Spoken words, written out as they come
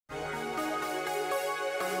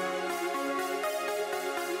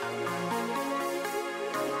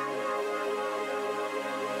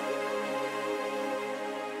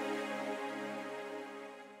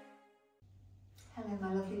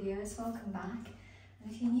welcome back.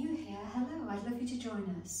 And if you're new here, hello, I'd love you to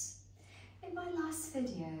join us. In my last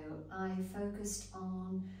video, I focused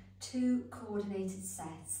on two coordinated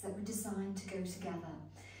sets that were designed to go together.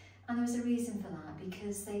 And there was a reason for that,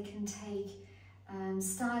 because they can take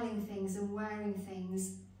styling things and wearing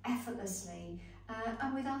things effortlessly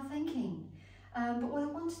and without thinking. But what I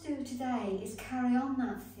want to do today is carry on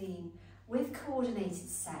that theme with coordinated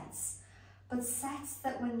sets, but sets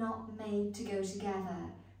that were not made to go together.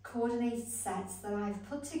 Coordinated sets that I've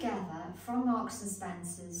put together from Marks &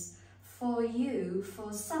 Spencer's for you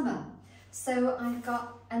for summer. So I've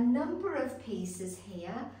got a number of pieces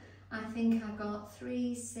here. I think I've got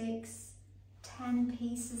 3, 6, 10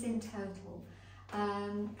 pieces in total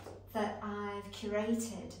that I've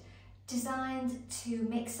curated, designed to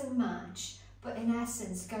mix and match, but in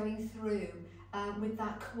essence going through with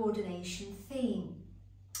that coordination theme.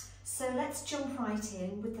 So let's jump right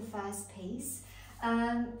in with the first piece.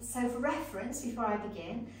 So for reference, before I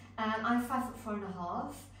begin, I'm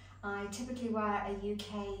 5'4½". I typically wear a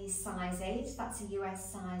UK size 8, that's a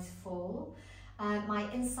US size 4. My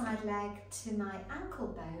inside leg to my ankle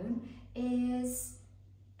bone is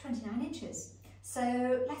 29 inches.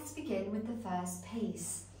 So let's begin with the first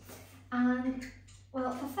piece. And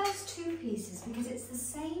well, the first two pieces, because it's the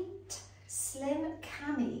same slim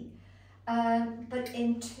cami, but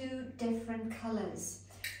in two different colours.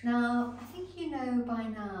 Now, I think you know by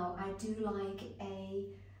now I do like a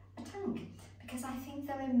tank, because I think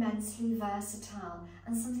they're immensely versatile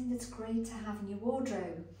and something that's great to have in your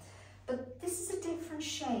wardrobe. But this is a different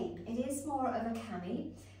shape. It is more of a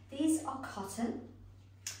cami. These are cotton.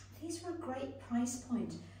 These are a great price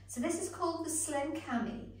point. So this is called the Slim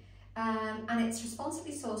Cami, and it's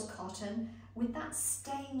responsibly sourced cotton with that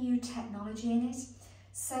Stay New technology in it.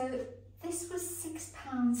 So this was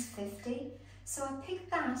 £6.50. So I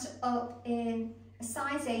picked that up in a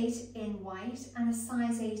size 8 in white and a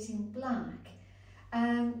size 8 in black,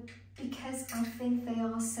 because I think they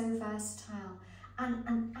are so versatile and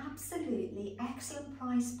an absolutely excellent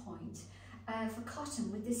price point for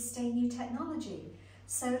cotton with this Stay New technology.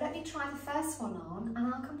 So let me try the first one on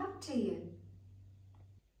and I'll come back to you.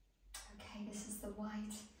 Okay, this is the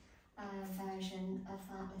white version of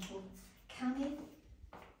that little cami.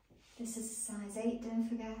 This is a size 8, don't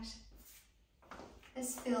forget.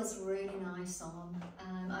 This feels really nice on.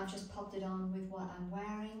 I've just popped it on with what I'm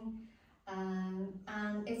wearing,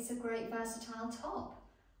 and it's a great versatile top.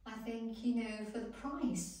 I think, you know, for the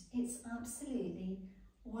price, it's absolutely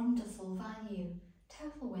wonderful value.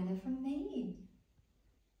 Total winner from me.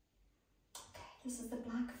 Okay, this is the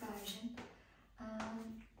black version.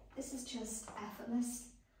 This is just effortless.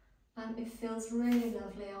 It feels really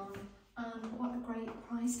lovely on, and what a great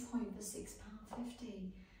price point for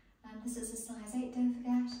 £6.50. This is a size 8, don't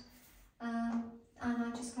forget, and I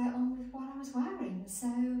just got it on with what I was wearing, so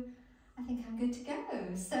I think I'm good to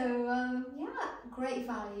go. So yeah, great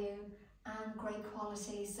value and great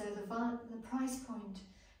quality, so the price point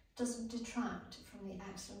doesn't detract from the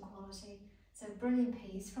excellent quality. So brilliant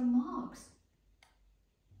piece from Marks.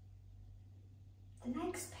 The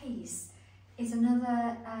next piece is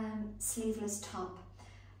another sleeveless top.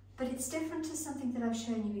 But it's different to something that I've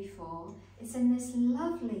shown you before. It's in this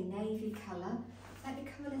lovely navy colour. Let me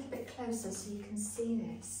come a little bit closer so you can see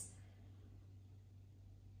this.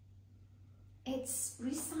 It's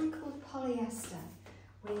recycled polyester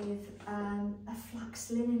with a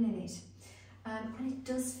flax linen in it. And it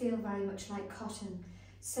does feel very much like cotton.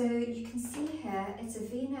 So you can see here, it's a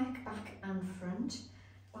V-neck back and front.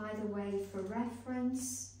 By the way, for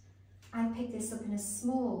reference, I picked this up in a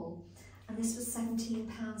small, and this was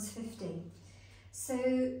 £17.50. So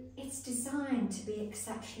it's designed to be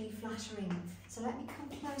exceptionally flattering. So let me come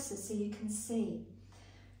closer so you can see.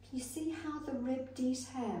 Can you see how the rib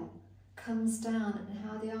detail comes down and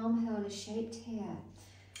how the armhole is shaped here?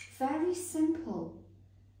 Very simple,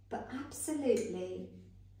 but absolutely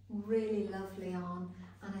really lovely on,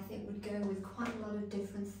 and I think would go with quite a lot of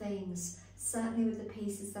different things, certainly with the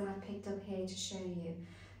pieces that I picked up here to show you.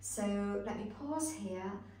 So let me pause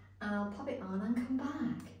here. I'll pop it on and come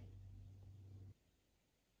back.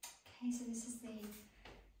 Okay, so this is the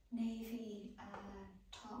navy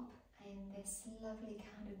top in this lovely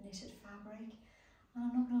kind of knitted fabric. And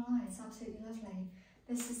I'm not going to lie, it's absolutely lovely.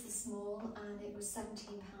 This is the small and it was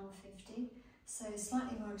 £17.50, so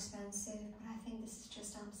slightly more expensive, but I think this is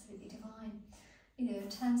just absolutely divine. You know, in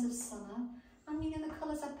terms of summer, and you know, the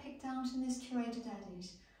colours I've picked out in this curated edit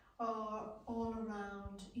are all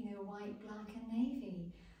around, you know, white, black and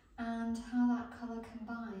navy. And how that colour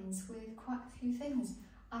combines with quite a few things.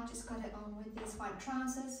 I've just got it on with these white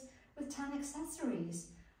trousers with tan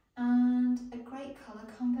accessories. and a great colour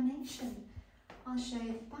combination. I'll show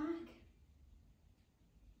you the back.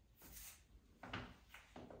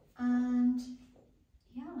 And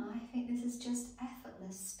yeah, I think this is just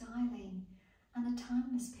effortless styling and a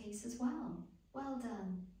timeless piece as well. Well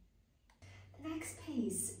done. The next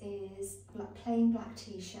piece is a plain black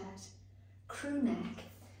t-shirt, crew neck,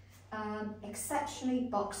 exceptionally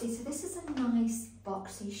boxy. So this is a nice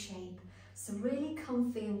boxy shape, so really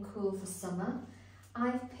comfy and cool for summer.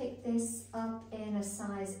 I've picked this up in a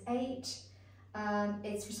size 8.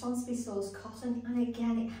 It's responsibly sourced cotton, and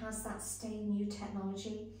again it has that stay new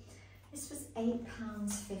technology. This was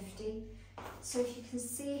 £8.50. So if you can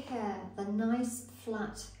see here, the nice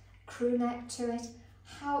flat crew neck to it,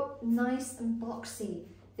 how nice and boxy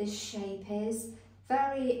this shape is.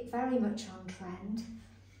 Very, very much on trend.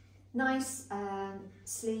 Nice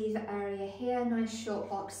sleeve area here, nice short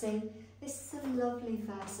boxy. This is a lovely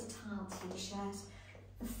versatile t-shirt.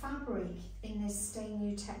 The fabric in this stay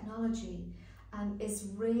new technology is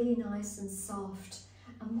really nice and soft.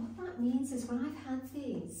 And what that means is when I've had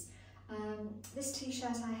these, this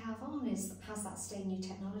t-shirt I have on has that stay new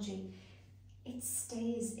technology. It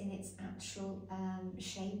stays in its actual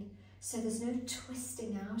shape, so there's no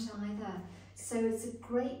twisting out either. So this is a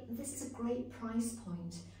great price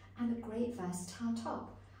point and a great versatile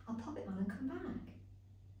top. I'll pop it on and come back.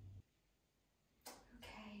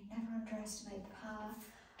 Okay, never underestimate the power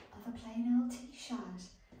of a plain old t-shirt.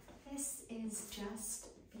 This is just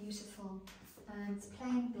beautiful. It's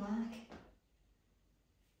plain black,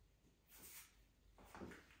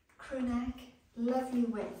 crew neck, lovely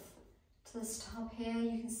width to this top here.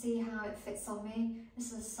 You can see how it fits on me.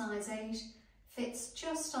 This is a size 8, fits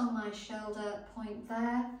just on my shoulder point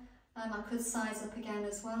there. I could size up again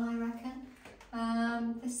as well, I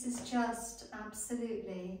reckon. This is just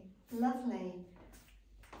absolutely lovely,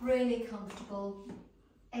 really comfortable,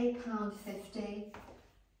 £8.50.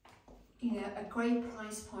 You know, a great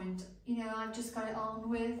price point. You know, I've just got it on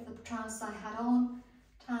with the trousers I had on,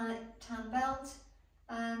 tan belt,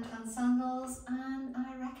 and sandals, and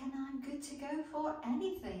I reckon I'm good to go for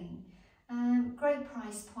anything. Great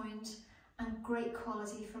price point and great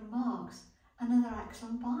quality from Marks. Another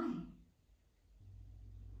excellent buy.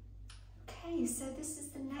 Okay, so this is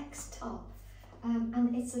the next top,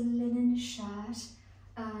 and it's a linen shirt.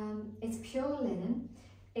 It's pure linen.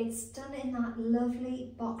 It's done in that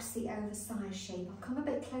lovely boxy oversized shape. I'll come a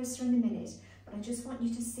bit closer in a minute, but I just want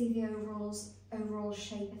you to see the overall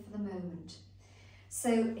shape for the moment.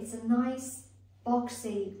 So it's a nice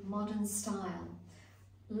boxy modern style.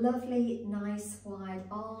 Lovely, nice wide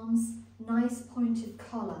arms, nice pointed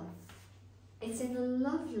collar. It's in a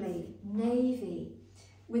lovely navy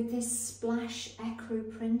with this splash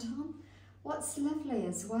ecru print on. What's lovely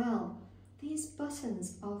as well, these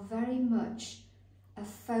buttons are very much a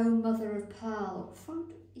faux mother of pearl, faux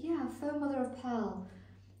mother of pearl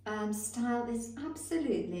style. Is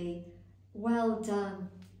absolutely well done.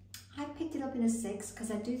 I picked it up in a 6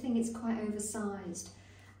 because I do think it's quite oversized,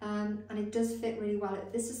 and it does fit really well.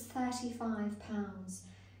 This is £35.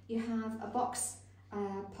 You have a box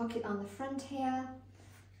pocket on the front here.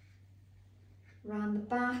 Around the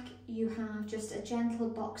back you have just a gentle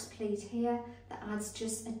box pleat here that adds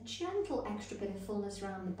just a gentle extra bit of fullness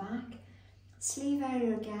around the back. Sleeve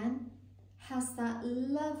area again has that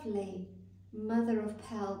lovely mother of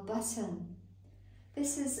pearl button.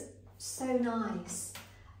 This is so nice.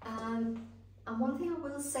 And one thing I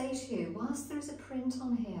will say to you, whilst there is a print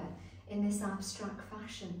on here in this abstract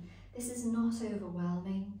fashion, this is not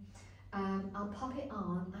overwhelming. I'll pop it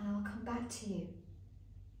on and I'll come back to you.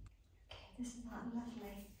 Okay, this is that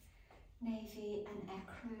lovely navy and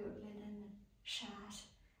ecru linen shirt.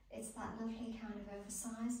 It's that lovely kind of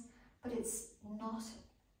oversize, but it's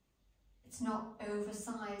not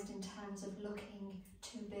oversized in terms of looking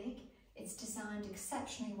too big. It's designed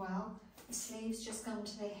exceptionally well. The sleeves just come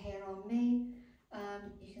to the here on me.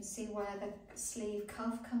 You can see where the sleeve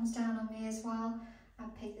cuff comes down on me as well. I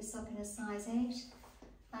picked this up in a size 8.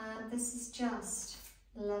 This is just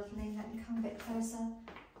lovely. Let me come a bit closer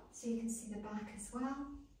so you can see the back as well.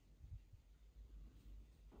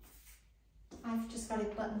 I've just got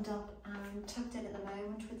it buttoned up and tucked in at the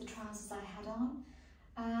moment with the trousers I had on.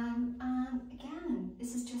 And again,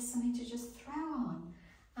 this is just something to just throw on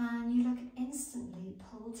and you look instantly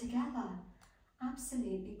pulled together.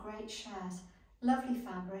 Absolutely great shirt, lovely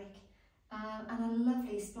fabric, and a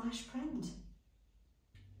lovely splash print.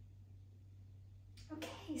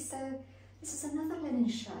 Okay, so this is another linen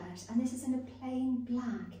shirt, and this is in a plain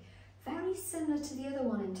black, very similar to the other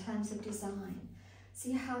one in terms of design. So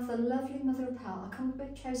you have the lovely mother of pearl. I'll come a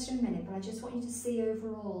bit closer in a minute, but I just want you to see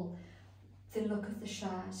overall the look of the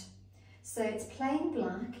shirt. So it's plain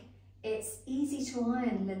black, it's easy to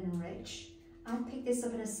iron linen rich. I picked this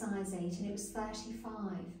up in a size 8 and it was 35.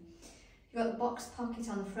 You've got the box pocket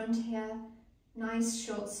on the front here, nice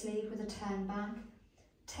short sleeve with a turn back,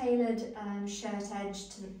 tailored shirt edge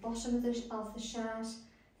to the bottom of the shirt,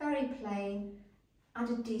 very plain,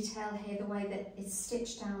 added detail here the way that it's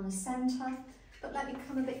stitched down the centre, but let me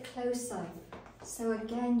come a bit closer. So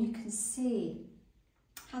again you can see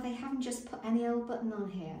how they haven't just put any old button on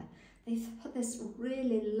here. They've put this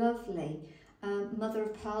really lovely mother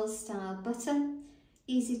of pearl style button,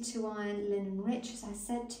 easy to iron linen rich as I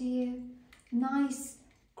said to you, nice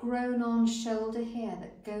grown on shoulder here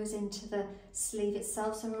that goes into the sleeve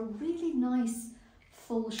itself, so a really nice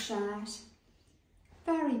full shirt,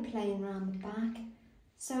 very plain round the back,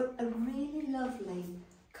 so a really lovely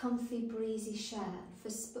comfy breezy shirt for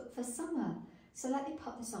summer. So let me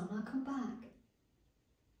pop this on, I'll come back.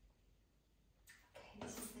 Okay,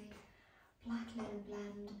 this is the black linen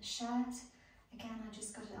blend shirt. Again, I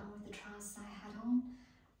just got it on with the trousers I had on.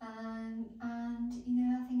 And you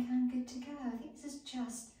know, I think I'm good to go. I think this is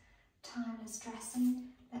just timeless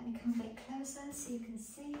dressing. Let me come a bit closer so you can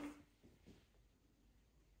see.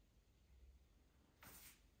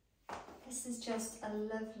 This is just a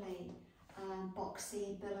lovely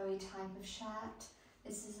boxy, billowy type of shirt.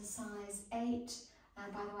 This is a size 8.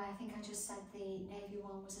 And by the way, I think I just said the navy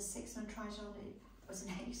one was a 6 and I tried it on, it was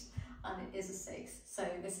an 8 and it is a 6. So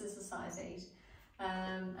this is a size 8.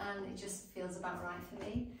 And it just feels about right for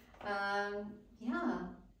me. Yeah,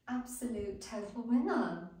 absolute total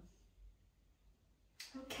winner.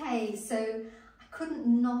 Okay, so I couldn't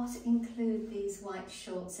not include these white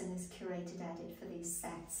shorts in this curated edit for these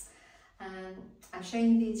sets. I've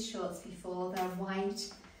shown you these shorts before, they're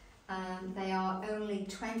white. They are only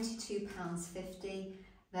 £22.50.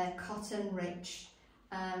 They're cotton rich.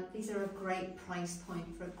 These are a great price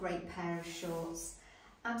point for a great pair of shorts.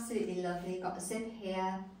 Absolutely lovely. Got a zip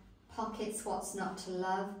here, pockets, what's not to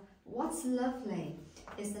love. What's lovely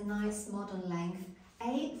is the nice modern length,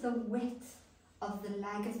 the width of the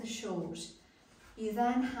leg of the short. You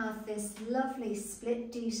then have this lovely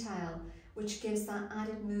split detail which gives that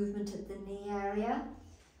added movement at the knee area.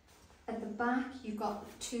 At the back you've got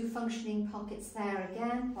 2 functioning pockets there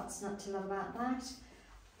again, what's not to love about that.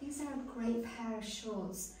 These are a great pair of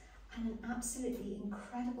shorts and an absolutely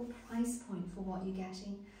incredible price point for what you're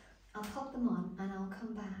getting. I'll pop them on and I'll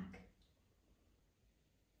come back.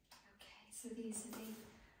 Okay, so these are the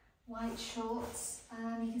white shorts.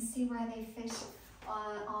 You can see where they fit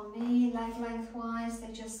on me, leg lengthwise.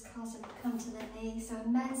 They just come to the knee, so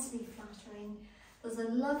immensely flattering. There's a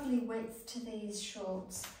lovely width to these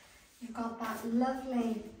shorts. You've got that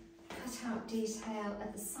lovely cut-out detail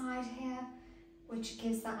at the side here, which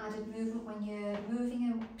gives that added movement when you're moving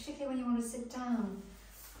and particularly when you want to sit down.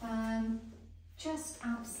 Just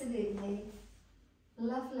absolutely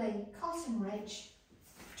lovely, cotton rich,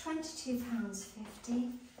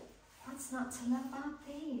 £22.50. What's not to love about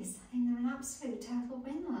these? I think they're an absolute total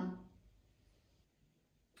winner.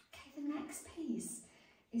 Okay, the next piece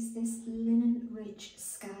is this linen rich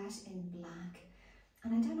skirt in black.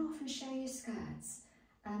 And I don't often show you skirts,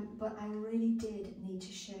 but I really did need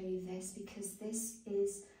to show you this because this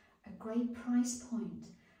is a great price point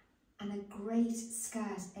and a great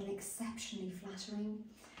skirt and exceptionally flattering.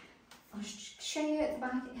 I'll show you at the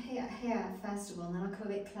back here first of all, and then I'll come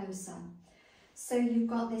a bit closer. So you've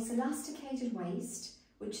got this elasticated waist,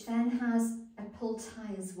 which then has a pull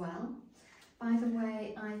tie as well. By the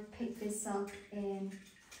way, I picked this up in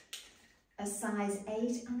a size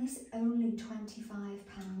 8 and this is only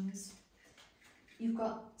 £25. You've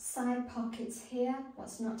got side pockets here,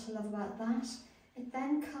 what's not to love about that? It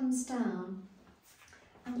then comes down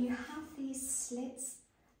and you have these slits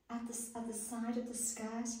at the side of the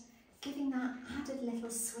skirt, giving that added little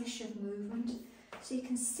swish of movement. So you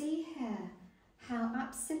can see here how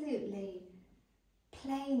absolutely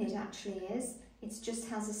plain it actually is. It just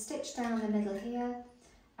has a stitch down the middle here.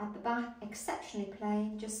 At the back, exceptionally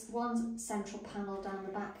plain, just one central panel down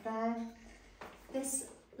the back there. This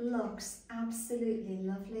looks absolutely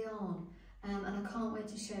lovely on, and I can't wait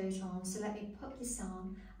to show it on. So let me put this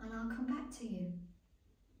on and I'll come back to you.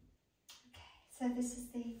 Okay, so this is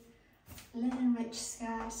the linen rich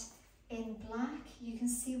skirt in black. You can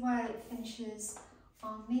see where it finishes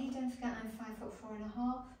on me. Don't forget I'm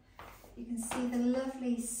 5'4½". You can see the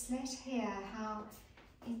lovely slit here, how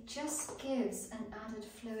it just gives an added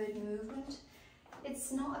fluid movement.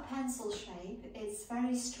 It's not a pencil shape, it's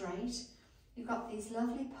very straight. You've got these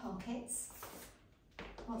lovely pockets.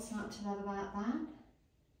 What's not to love about that?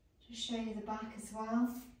 Just show you the back as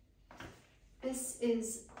well. This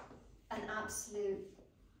is an absolute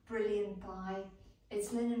brilliant buy.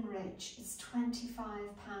 It's linen rich, it's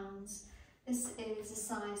 £25. This is a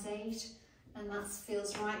size 8 and that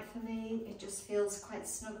feels right for me. It just feels quite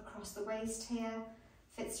snug across the waist here,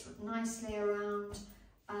 fits nicely around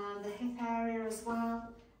the hip area as well.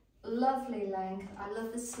 Lovely length. I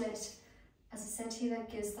love the slit. As I said to you,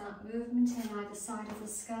 that gives that movement in either side of the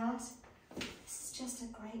skirt. This is just a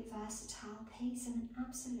great versatile piece and an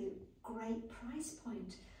absolute great price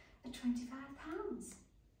point at £25.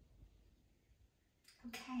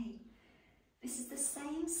 Okay, this is the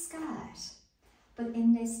same skirt, but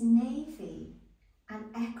in this navy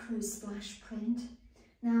and ecru splash print.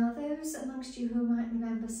 Now, those amongst you who might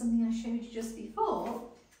remember something I showed you just before,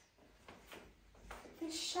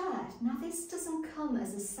 this shirt, now this doesn't come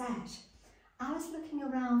as a set. I was looking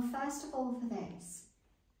around first of all for this,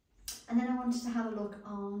 and then I wanted to have a look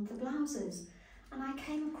on the blouses, and I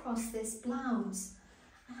came across this blouse,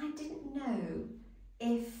 and I didn't know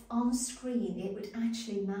if on screen it would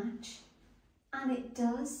actually match, and it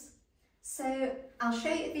does. So I'll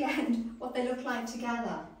show you at the end what they look like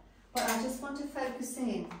together, but I just want to focus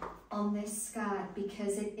in on this skirt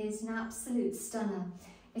because it is an absolute stunner.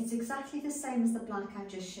 It's exactly the same as the black I've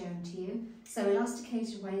just shown to you. So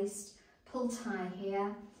elasticated waist, pull tie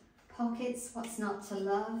here, pockets, what's not to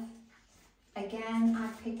love. Again, I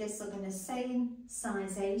picked this up in the same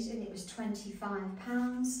size 8 and it was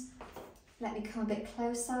 £25. Let me come a bit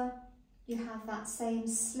closer. You have that same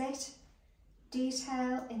slit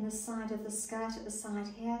detail in the side of the skirt at the side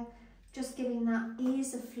here, just giving that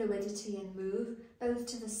ease of fluidity and move, both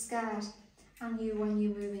to the skirt and you when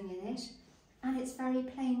you're moving in it. And it's very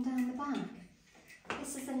plain down the back.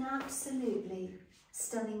 This is an absolutely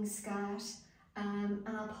stunning skirt, and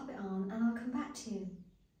I'll pop it on and I'll come back to you.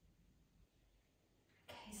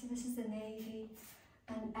 Okay, so this is the navy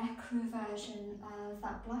and ecru version of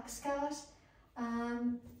that black skirt.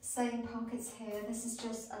 Same pockets here. This is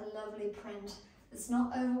just a lovely print. It's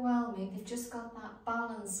not overwhelming, they've just got that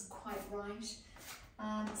balance quite right.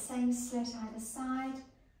 Same slit either side.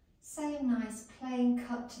 Same nice plain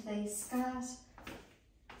cut to the skirt,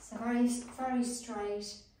 so very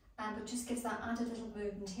straight, but just gives that added little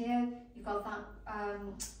movement here. You've got that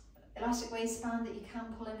elastic waistband that you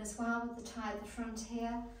can pull in as well with the tie at the front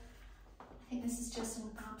here. I think this is just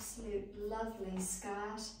an absolute lovely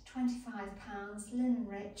skirt, £25, linen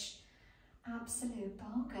rich, absolute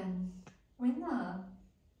bargain. Winner.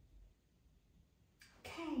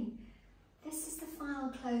 Okay. This is the final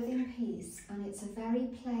clothing piece, and it's a very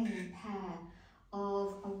plain pair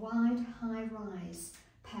of a wide high-rise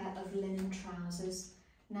pair of linen trousers.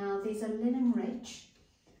 Now these are linen rich.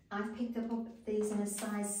 I've picked up these in a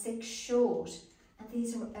size 6 short, and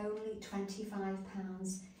these are only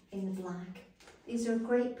 £25 in the black. These are a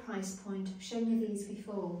great price point. I've shown you these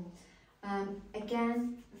before.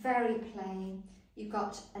 Again, very plain. You've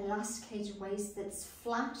got an elasticated waist that's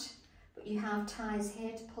flat, but you have ties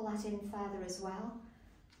here to pull that in further as well.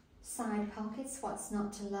 Side pockets, what's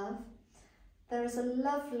not to love. There is a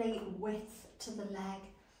lovely width to the leg,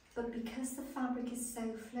 but because the fabric is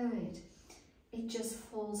so fluid, it just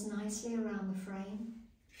falls nicely around the frame.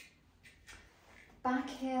 Back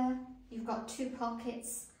here, you've got 2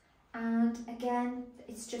 pockets, and again,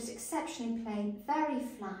 it's just exceptionally plain, very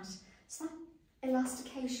flat. So that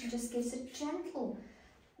elastication just gives a gentle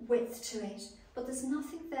width to it, but there's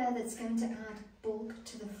nothing there that's going to add bulk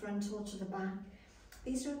to the front or to the back.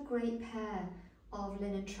 These are a great pair of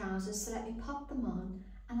linen trousers, so let me pop them on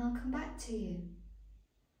and I'll come back to you.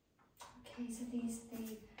 Okay, so these are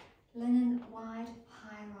the linen wide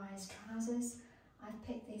high-rise trousers. I've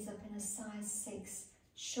picked these up in a size 6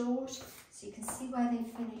 short, so you can see where they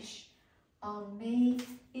finish on me.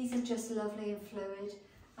 These are just lovely and fluid.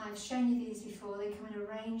 I've shown you these before. They come in a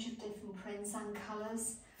range of different prints and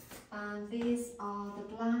colours. And these are the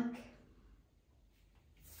black,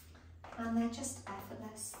 and they're just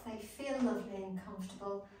effortless. They feel lovely and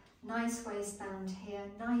comfortable. Nice waistband here,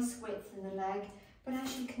 nice width in the leg, but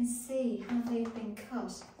as you can see how they've been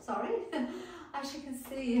cut, as you can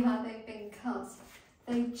see how they've been cut,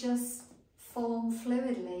 they just form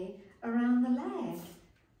fluidly around the leg.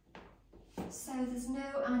 So there's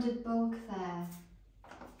no added bulk there.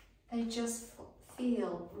 They just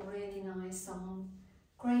feel really nice on.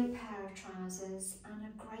 Great pair of trousers and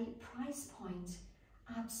a great price point.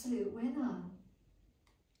 Absolute winner.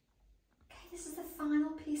 Okay, this is the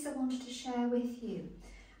final piece I wanted to share with you,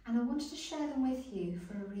 and I wanted to share them with you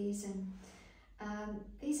for a reason.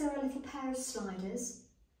 These are a little pair of sliders,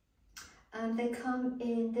 and they come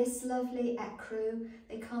in this lovely ecru,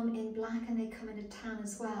 they come in black, and they come in a tan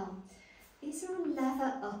as well. These are a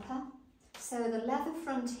leather upper, So the leather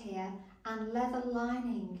front here and leather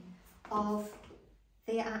lining of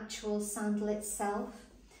the actual sandal itself.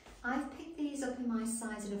 I've picked these up in my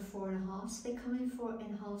size in a 4.5, so they come in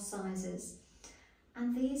 4.5 sizes.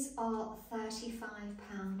 And these are £35.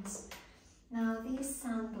 Now these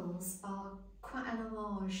sandals are quite an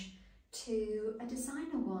homage to a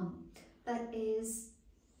designer one that is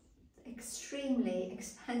extremely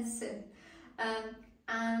expensive.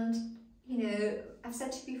 And you know, I've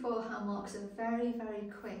said to you before how marks are very, very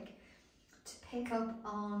quick to pick up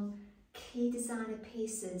on key designer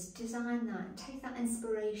pieces, design that, take that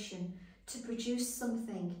inspiration to produce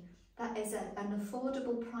something that is an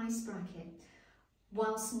affordable price bracket,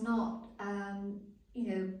 whilst not, you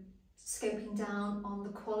know, scoping down on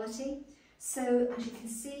the quality. So as you can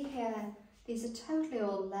see here, these are totally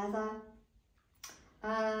all leather.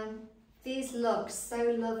 These look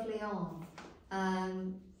so lovely on.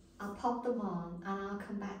 I'll pop them on and I'll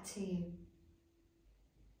come back to you.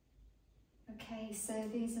 Okay, so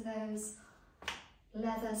these are those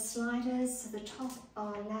leather sliders. So the top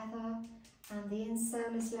are leather and the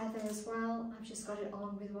insole is leather as well. I've just got it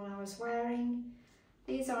on with what I was wearing.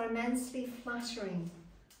 These are immensely flattering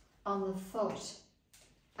on the foot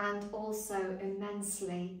and also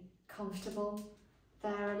immensely comfortable.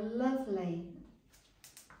 They're a lovely,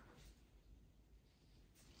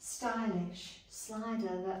 stylish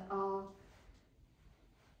slider that are,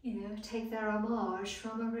 you know, take their homage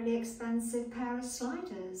from a really expensive pair of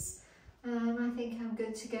sliders. I think I'm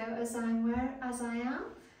good to go as I am.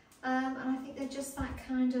 And I think they're just that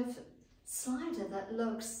kind of slider that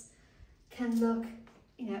can look,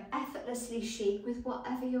 you know, effortlessly chic with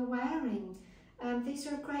whatever you're wearing. These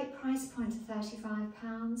are a great price point of £35.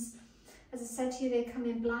 As I said to you, they come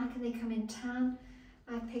in black and they come in tan.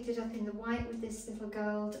 I picked it up in the white with this little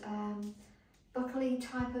gold buckly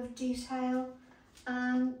type of detail.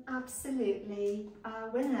 Absolutely a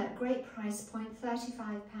winner, great price point,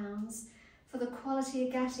 £35 for the quality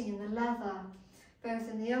you're getting in the leather, both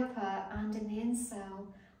in the upper and in the insole.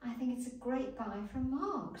 I think it's a great buy from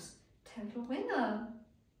Marks. Total winner.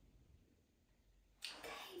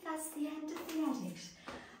 Okay, that's the end of the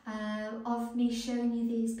edit of me showing you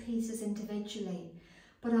these pieces individually.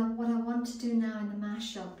 But what I want to do now in the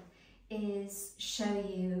mashup is show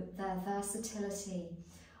you the versatility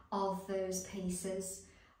of those pieces.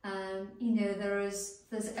 You know,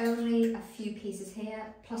 there's only a few pieces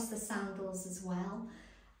here, plus the sandals as well.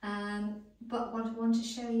 But what I want to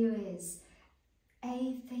show you is,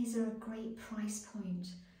 A, these are a great price point,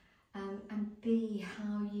 and B,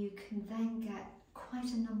 how you can then get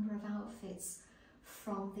quite a number of outfits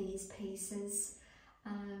from these pieces.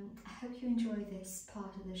 I hope you enjoy this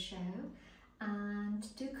part of the show, and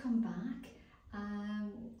do come back.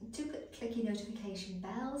 Do click your notification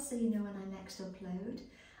bell so you know when I next upload,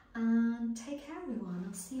 and take care everyone.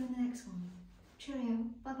 I'll see you in the next one. Cheerio,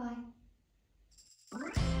 bye bye.